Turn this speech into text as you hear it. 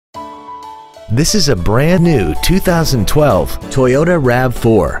This is a brand new 2012 Toyota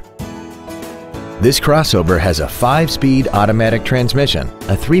RAV4. This crossover has a 5-speed automatic transmission,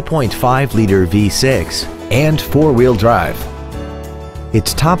 a 3.5-liter V6, and 4-wheel drive.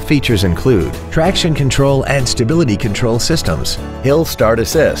 Its top features include traction control and stability control systems, hill start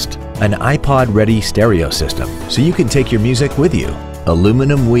assist, an iPod-ready stereo system so you can take your music with you,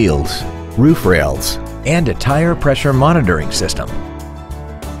 aluminum wheels, roof rails, and a tire pressure monitoring system.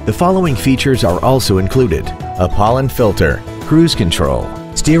 The following features are also included: a pollen filter, cruise control,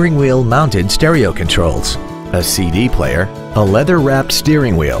 steering wheel mounted stereo controls, a CD player, a leather-wrapped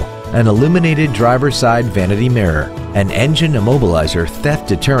steering wheel, an illuminated driver's side vanity mirror, an engine immobilizer theft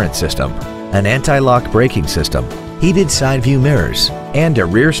deterrent system, an anti-lock braking system, heated side view mirrors, and a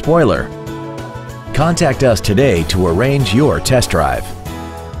rear spoiler. Contact us today to arrange your test drive.